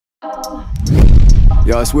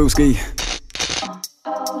Yo, it's Willski.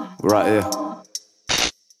 We're right here.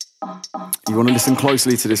 You want to listen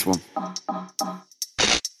closely to this one.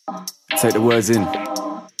 Take the words in.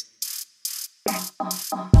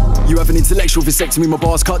 You have an intellectual vasectomy, my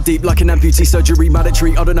bars cut deep like an amputee surgery,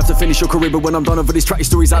 mandatory. I don't have to finish your career, but when I'm done over this track, your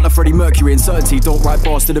stories out like Freddie Mercury. Uncertainty, don't write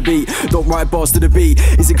bars to the beat, don't write bars to the beat.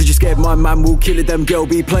 Is it cause you're scared my man will kill it, them girl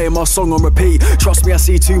be playing my song on repeat? Trust me, I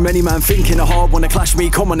see too many man thinking a hard wanna clash me.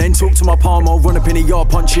 Come on then, talk to my palm, I'll run up in a yard,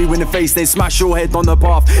 punch you in the face, then smash your head on the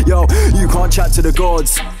path. Yo, you can't chat to the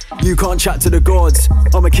gods, you can't chat to the gods.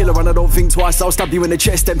 I'm a killer and I don't think twice, I'll stab you in the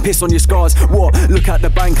chest and piss on your scars. What? Look at the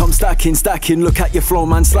bank, I'm stacking, look at your flow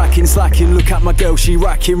man, slacking. Look at my girl, she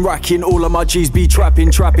racking. All of my G's be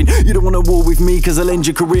trapping. You don't wanna war with me, cause I'll end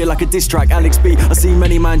your career like a diss track. Alex B, I see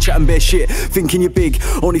many man chatting bare shit, thinking you're big.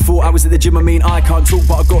 Only 4 hours at the gym, I mean I can't talk,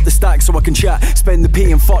 but I got the stack so I can chat. Spend the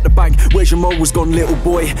P and fuck the bank. Where's your morals gone, little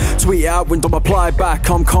boy? Tweet it out when don't reply back,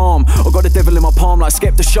 I'm calm. I got the devil in my palm like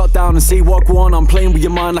Skepta, shut down and see what go on. I'm playing with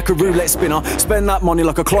your mind like a roulette spinner. Spend that money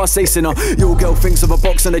like a class A sinner. Your girl thinks of a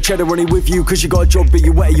box and a cheddar running with you, cause you got a job but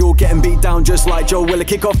you wet, you're getting beat down just like Joe Willer.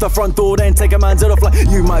 Kick off the front door, then take a man's head off like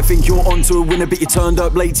you might think you're onto a winner, but you turned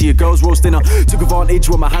up late to your girl's roast dinner. Took advantage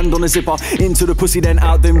with my hand on a zipper, into the pussy then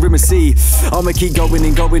out then rim a sea. I'ma keep going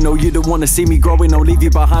and going, no you don't wanna see me growing. I'll leave you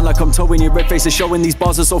behind like I'm towing. Your red face is showing, these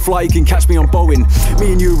bars are so fly you can catch me on Boeing.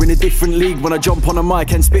 Me and you are in a different league. When I jump on a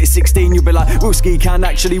mic and spit 16, you'll be like, Willski can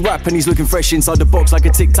actually rap, and he's looking fresh inside the box like a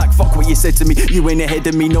tic-tac. Fuck what you said to me, you ain't ahead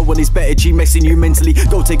of me, no one is better. G messing you mentally,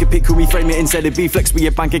 go take a pic with me, frame it instead of B. Flex with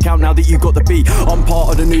your bank account now that you got the B. I'm part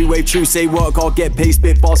of the new wave, true say work, I'll get paid,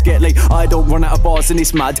 spit bars, get late. I don't run out of bars and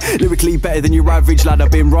it's mad. Lyrically better than your average lad. I've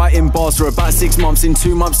been writing bars for about 6 months. In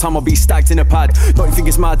 2 months time I'll be stacked in a pad. Don't you think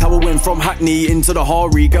it's mad how I went from Hackney into the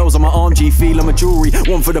Hari? Girls on my arm G, feel on my jewelry.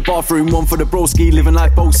 One for the bathroom, one for the broski. Living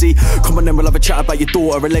life bossy. Come on then we'll have a chat about your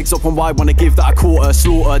daughter. Her legs up on why wanna give that a quarter.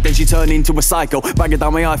 Slaughter, then she turned into a psycho. Banging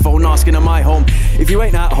down my iPhone asking am I home. If you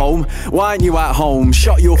ain't at home, why ain't you at home?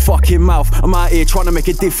 Shut your fucking mouth, I'm out here trying to make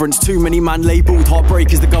a difference. Too many man labelled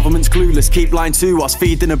heartbreakers, the government's clueless. Keep lying to us,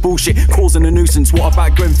 feeding a bullshit, causing a nuisance. What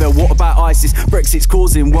about Grenfell, what about ISIS? Brexit's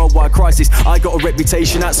causing worldwide crisis. I got a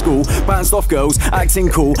reputation at school, bounced off girls, acting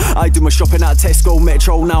cool. I do my shopping at Tesco,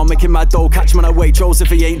 Metro, now making mad dough. Catch man at Waitrose, if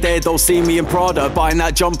he ain't there they'll see me in Prada. Buying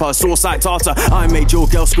that jumper, sauce like tartar. I made your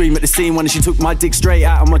girl scream at the scene when she took my dick straight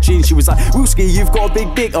out of my jeans. She was like, Willski, you've got a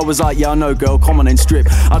big dick. I was like, yeah I know girl, come on and strip.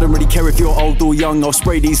 I don't really care if you're old or young, I'll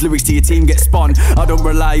spray these lyrics till your team get spun. I don't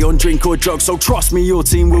rely on drink or drugs, so trust me your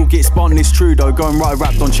team will get spun. It's true though, going right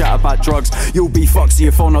rap, don't chat about drugs. You'll be fucked, so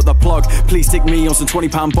your phone not the plug. Please stick me on some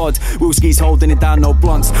 £20 bud. Willski's holding it down, no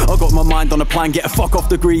blunts. I got my mind on a plan, get a fuck off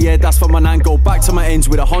degree, yeah that's for my nan. Go back to my ends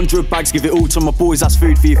with 100 bags, give it all to my boys. That's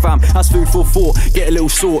food for your fam, that's food for 4. Get a little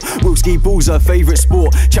sort, Willski ball's her favourite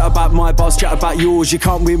sport. Chat about my buzz, chat about yours. You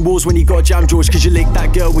can't win wars when you got jam George, cause you licked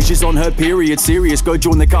that girl when she's on her period. Serious, go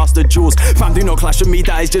join the cast of Jaws. Fam, do not clash with me,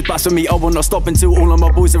 that is just blasphemy. I will not stop until all of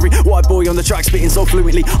my boys are free. White boy on the track spitting so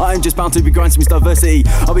fluently, I am just bound to be grinding some diversity.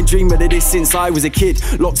 I've been dreaming of this since I was a kid,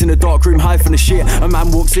 locked in a dark room, high from the shit. A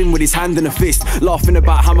man walks in with his hand in a fist, laughing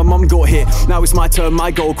about how my mum got hit. Now it's my turn,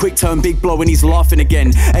 my goal, quick turn, big blow, and he's laughing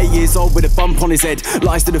again. 8 years old with a bump on his head,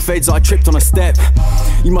 lies to the feds, I tripped on a step.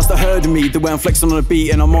 You must have heard of me, the way I'm flexing on a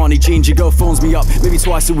beat and I'm Arnie jeans. Your girl phones me up, maybe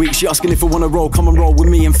twice a week, she asking if I wanna roll, come and roll with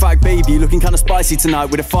me. In fact baby, looking kinda spicy tonight,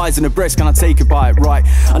 with the thighs and the breast, can I take a bite? Right,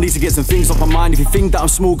 I need to get some things off my mind. If you think that I'm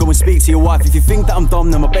small, go and speak to your wife. If you think that I'm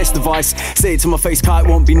dumb, then my best advice, say it to my face, car, it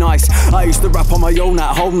won't be nice. I used to rap on my own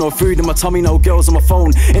at home, no food in my tummy, no girls on my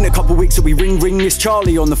phone. In a couple weeks, so we ring Miss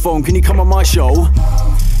Charlie on the phone. Can you come on my show?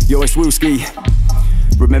 Yo, it's Willski.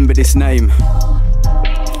 Remember this name.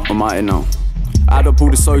 I might know. Add up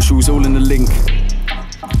all the socials, all in the link,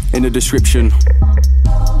 in the description.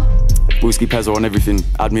 Willski Pezzo on everything.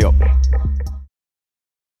 Add me up.